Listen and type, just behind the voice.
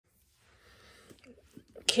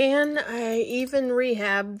Can I even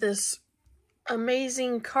rehab this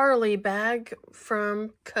amazing Carly bag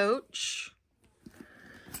from Coach?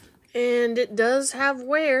 And it does have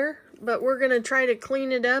wear, but we're going to try to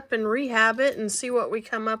clean it up and rehab it and see what we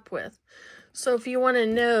come up with. So if you want to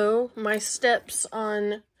know my steps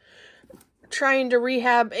on trying to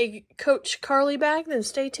rehab a Coach Carly bag, then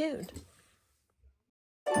stay tuned.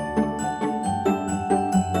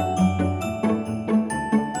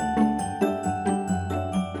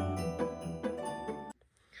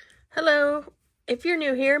 Hello, if you're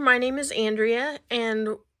new here, my name is Andrea,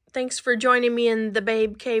 and thanks for joining me in the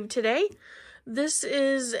Babe Cave today. This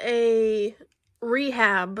is a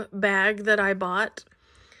rehab bag that I bought,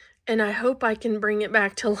 and I hope I can bring it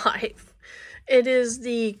back to life. It is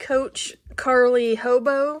the Coach Carly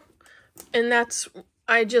Hobo, and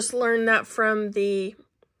I just learned that from the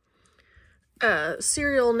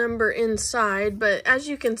serial number inside, but as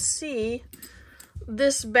you can see,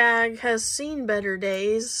 this bag has seen better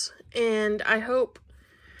days, and I hope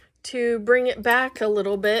to bring it back a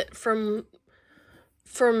little bit from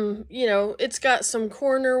you know, it's got some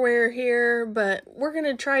corner wear here, but we're going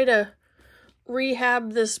to try to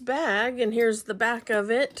rehab this bag, and here's the back of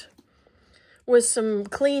it with some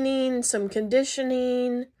cleaning, some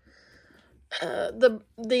conditioning.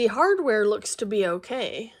 The hardware looks to be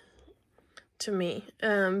okay to me,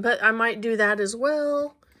 but I might do that as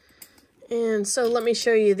well. And so let me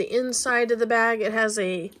show you the inside of the bag. It has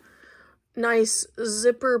a nice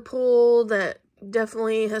zipper pull that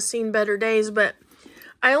definitely has seen better days, but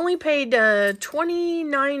I only paid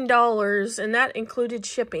 $29, and that included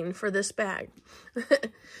shipping for this bag.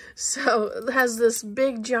 So it has this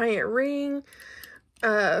big giant ring.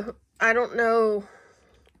 I don't know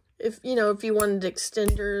if you wanted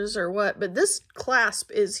extenders or what, but this clasp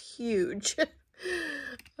is huge.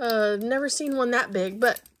 Never seen one that big,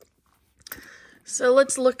 but so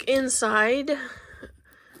let's look inside.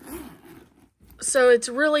 So it's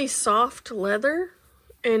really soft leather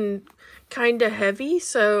and kind of heavy,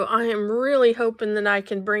 so I am really hoping that I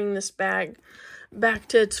can bring this bag back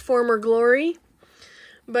to its former glory.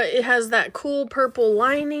 But it has that cool purple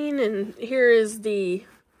lining, and here is the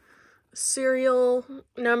serial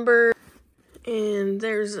number, and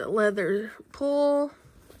there's a leather pull.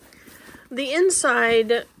 The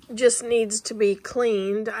inside just needs to be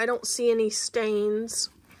cleaned. I don't see any stains.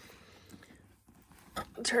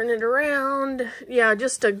 Turn it around. Yeah,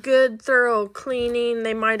 just a good thorough cleaning.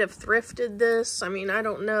 They might have thrifted this. I mean, I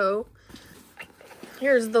don't know.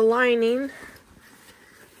 Here's the lining.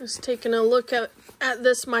 Just taking a look at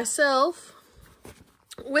this myself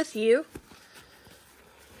with you.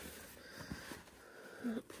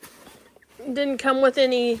 Didn't come with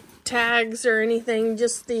any tags or anything,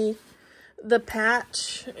 just the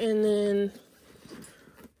patch, and then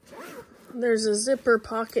there's a zipper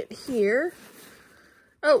pocket here.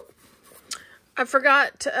 Oh, I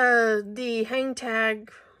forgot the hang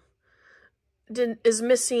tag is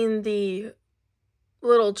missing the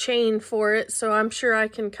little chain for it, so I'm sure I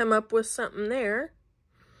can come up with something there.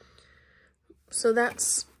 So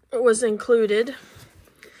that's what was included.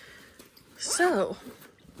 So,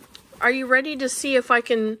 are you ready to see if I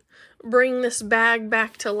can bring this bag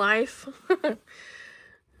back to life?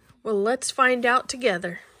 Well, let's find out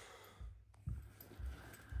together.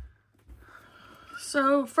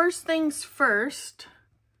 So first things first,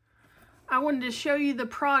 I wanted to show you the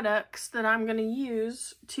products that I'm going to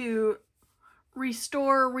use to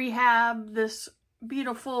restore, rehab this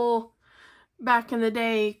beautiful back in the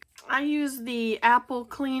day. I use the Apple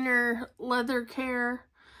Cleaner Leather Care,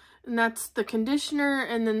 and that's the conditioner,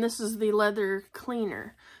 and then this is the leather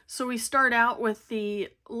cleaner. So we start out with the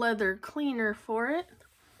leather cleaner for it.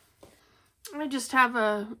 I just have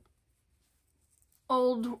a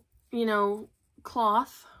old,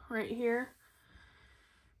 cloth right here,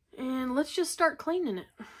 and let's just start cleaning it.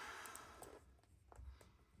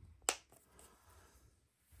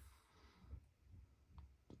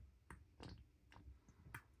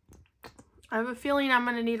 I have a feeling I'm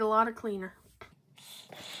going to need a lot of cleaner.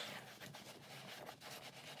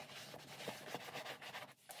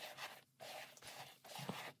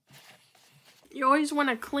 You always want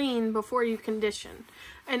to clean before you condition.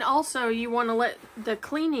 And also you want to let the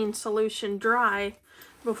cleaning solution dry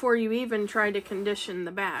before you even try to condition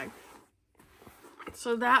the bag.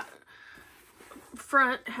 So that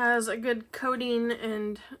front has a good coating,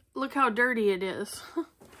 and look how dirty it is.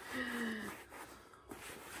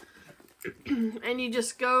 And you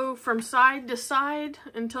just go from side to side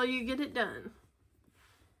until you get it done.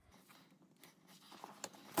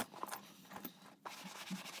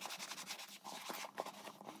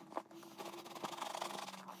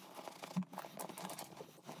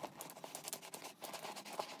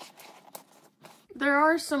 There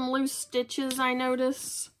are some loose stitches I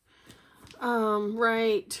notice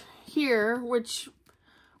right here, which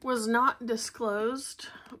was not disclosed,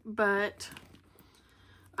 but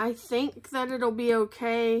I think that it'll be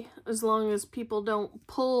okay as long as people don't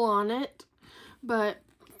pull on it. But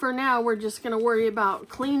for now, we're just going to worry about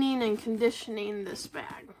cleaning and conditioning this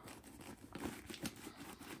bag.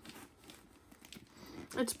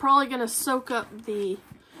 It's probably going to soak up the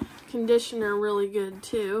conditioner really good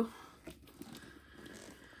too.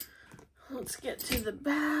 Let's get to the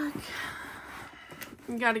back.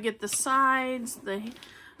 You got to get the sides,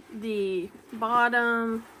 the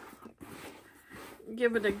bottom.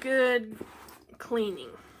 Give it a good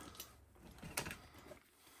cleaning.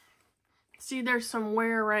 See, there's some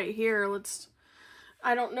wear right here.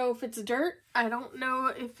 I don't know if it's dirt. I don't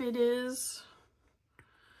know if it is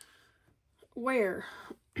wear.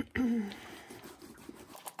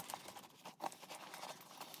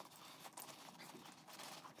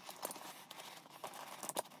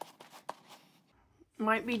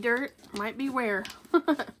 Might be dirt, might be wear.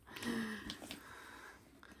 I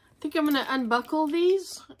think I'm going to unbuckle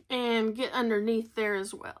these and get underneath there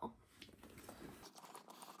as well.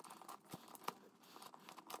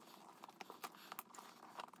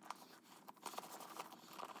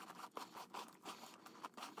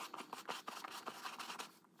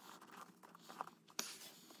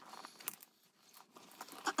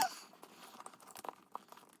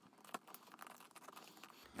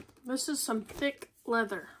 This is some thick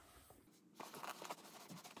leather.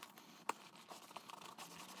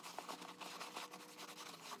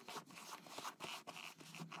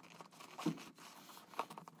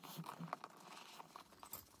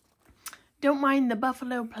 Don't mind the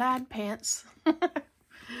buffalo plaid pants.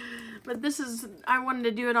 But this is, I wanted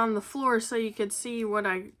to do it on the floor so you could see what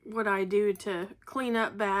I do to clean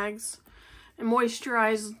up bags and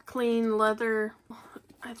moisturize, clean leather.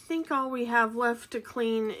 I think all we have left to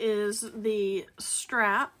clean is the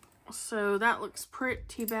strap. So that looks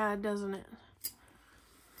pretty bad, doesn't it?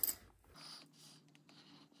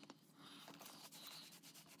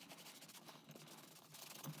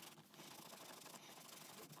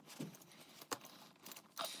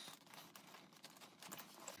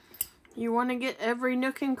 You want to get every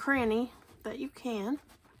nook and cranny that you can.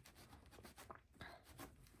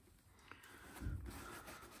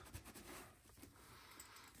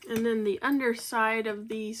 And then the underside of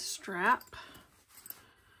the strap.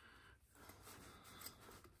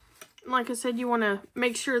 Like I said, you want to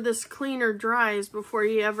make sure this cleaner dries before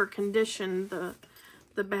you ever condition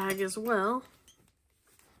the bag as well.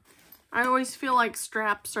 I always feel like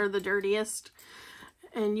straps are the dirtiest,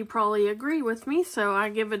 and you probably agree with me, so I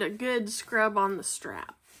give it a good scrub on the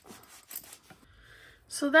strap.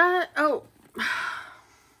 So that, oh,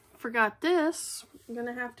 forgot this. I'm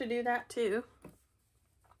gonna have to do that too.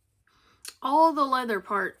 All the leather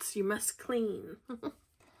parts you must clean. And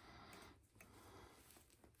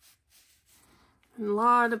a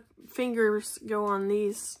lot of fingers go on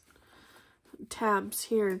these tabs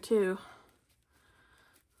here too.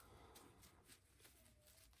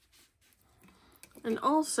 And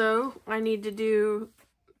also, I need to do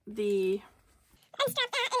the...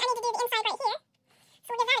 Unstrap that, and I need to do the inside right here. So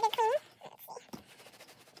we'll give that a good clean. Let's see.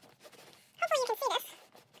 Hopefully you can see this.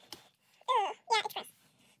 Ugh, yeah, it's gross.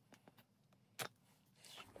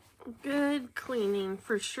 Good cleaning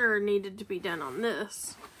for sure needed to be done on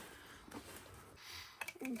this.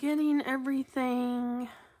 Getting everything,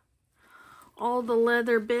 all the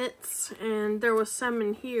leather bits, and there was some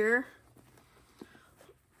in here.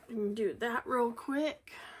 And do that real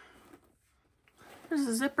quick. There's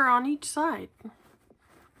a zipper on each side.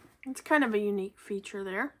 It's kind of a unique feature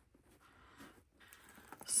there.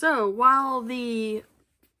 So while the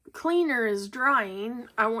cleaner is drying,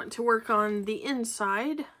 I want to work on the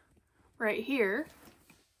inside right here.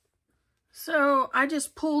 So I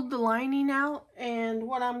just pulled the lining out, and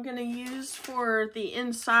what I'm going to use for the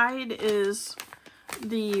inside is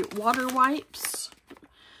the water wipes.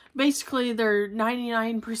 Basically, they're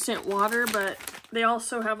 99% water, but they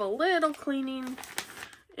also have a little cleaning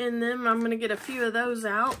in them. I'm going to get a few of those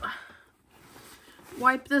out.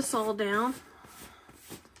 Wipe this all down.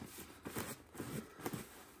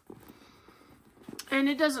 And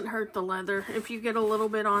it doesn't hurt the leather. If you get a little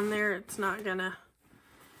bit on there, it's not gonna...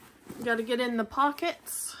 You gotta get in the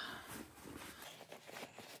pockets.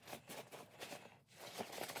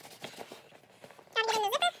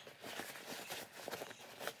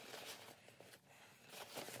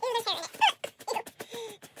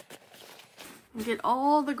 Get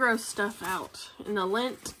all the gross stuff out. And the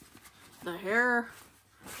lint, the hair,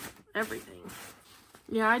 everything.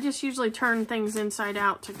 Yeah, I just usually turn things inside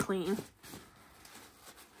out to clean.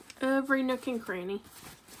 every nook and cranny.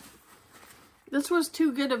 This was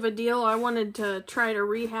too good of a deal. I wanted to try to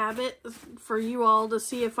rehab it for you all to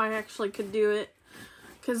see if I actually could do it.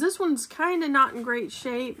 Because this one's kind of not in great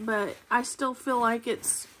shape, but I still feel like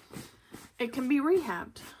it can be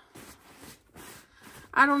rehabbed.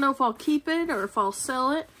 I don't know if I'll keep it or if I'll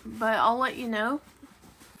sell it, but I'll let you know.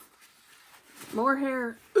 More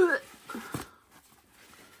hair. Ugh.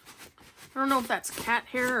 I don't know if that's cat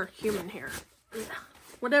hair or human hair. Ugh.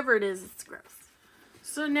 Whatever it is, it's gross.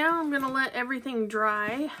 So now I'm going to let everything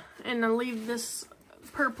dry and I'll leave this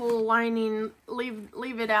purple lining,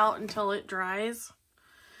 leave it out until it dries.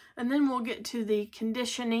 And then we'll get to the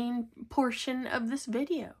conditioning portion of this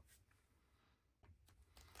video.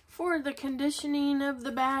 For the conditioning of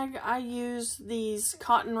the bag, I use these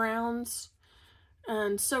cotton rounds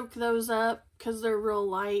and soak those up because they're real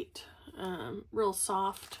light, real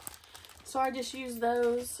soft. So I just use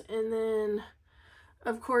those, and then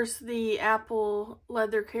of course the Apple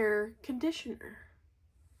Leather Care conditioner.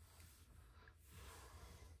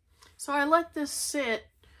 So I let this sit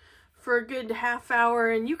for a good half hour,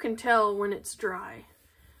 and you can tell when it's dry.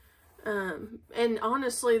 And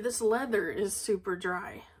honestly, this leather is super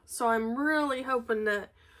dry. So I'm really hoping that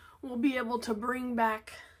we'll be able to bring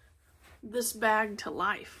back this bag to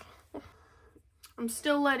life. I'm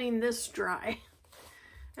still letting this dry.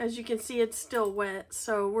 As you can see, it's still wet,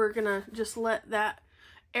 so we're gonna just let that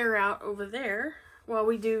air out over there while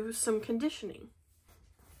we do some conditioning.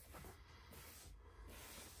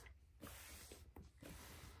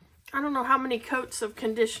 I don't know how many coats of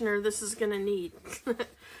conditioner this is gonna need.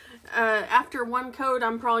 After one coat,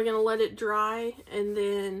 I'm probably gonna let it dry and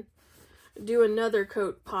then do another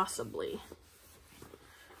coat possibly.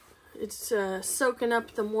 It's soaking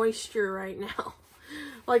up the moisture right now.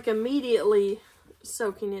 Like immediately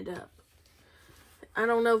soaking it up. I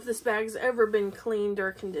don't know if this bag's ever been cleaned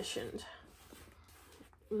or conditioned.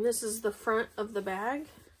 And this is the front of the bag.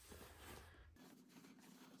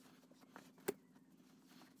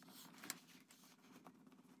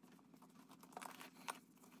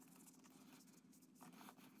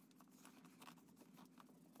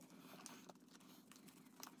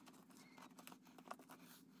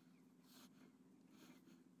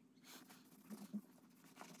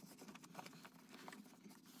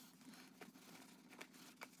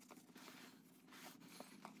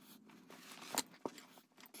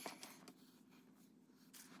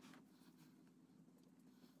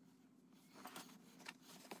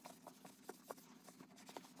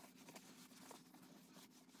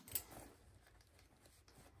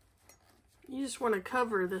 You just want to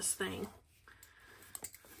cover this thing.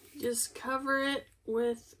 Just cover it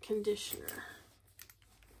with conditioner.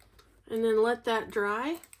 And then let that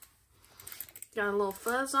dry. Got a little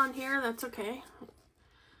fuzz on here, that's okay.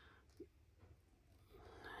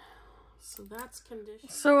 So that's conditioner.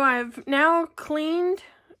 So I've now cleaned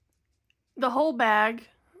the whole bag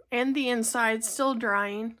and the inside, still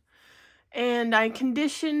drying. And I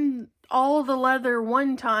conditioned all the leather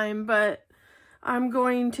one time, but I'm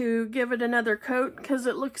going to give it another coat because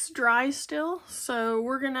it looks dry still. So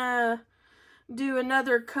we're gonna do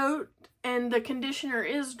another coat, and the conditioner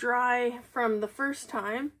is dry from the first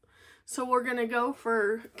time. So we're gonna go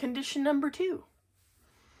for condition number 2.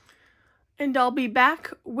 And I'll be back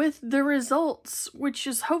with the results, which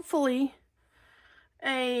is hopefully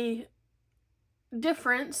a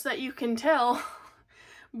difference that you can tell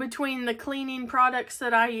between the cleaning products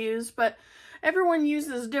that I use, but everyone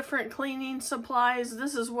uses different cleaning supplies.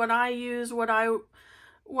 This is what I use,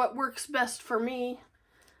 what works best for me.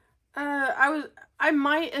 I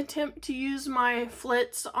might attempt to use my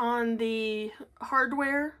Flitz on the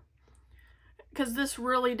hardware because this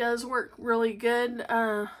really does work really good.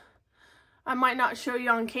 I might not show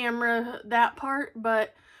you on camera that part,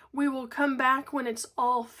 but we will come back when it's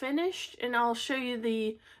all finished and I'll show you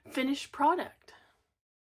the finished product.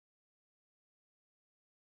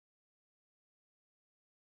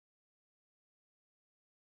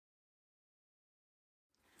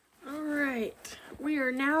 Alright, we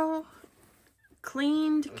are now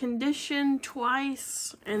cleaned, conditioned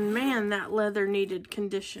twice, and man, that leather needed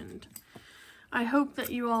conditioned. I hope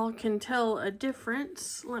that you all can tell a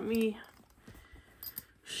difference. Let me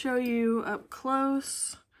show you up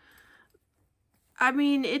close. I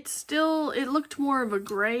mean, it looked more of a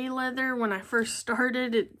gray leather when I first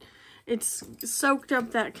started. It's soaked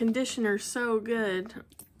up that conditioner so good.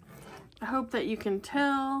 I hope that you can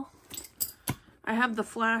tell. I have the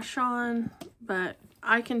flash on, but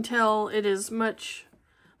I can tell it is much,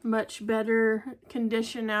 much better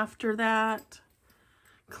condition after that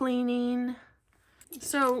cleaning.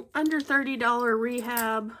 So under $30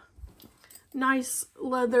 Rehab, nice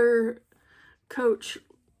leather Coach,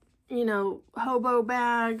 you know, Hobo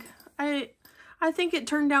bag. I think it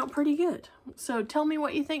turned out pretty good. So tell me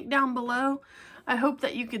what you think down below. I hope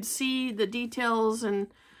that you could see the details and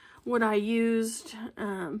what I used.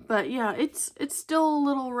 But yeah, it's still a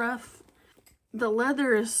little rough. The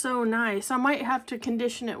leather is so nice. I might have to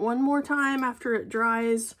condition it one more time after it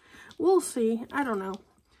dries. We'll see. I don't know.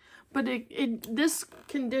 But this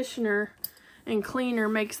conditioner and cleaner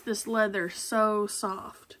makes this leather so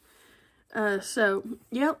soft. So,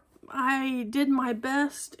 yep, I did my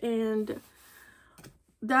best, and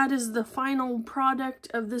that is the final product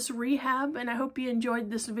of this rehab, and I hope you enjoyed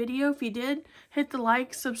this video. If you did, hit the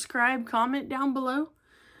like, subscribe, comment down below.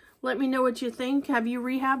 Let me know what you think. Have you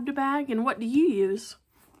rehabbed a bag, and what do you use?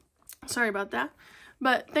 Sorry about that.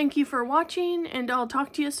 But thank you for watching, and I'll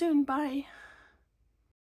talk to you soon. Bye.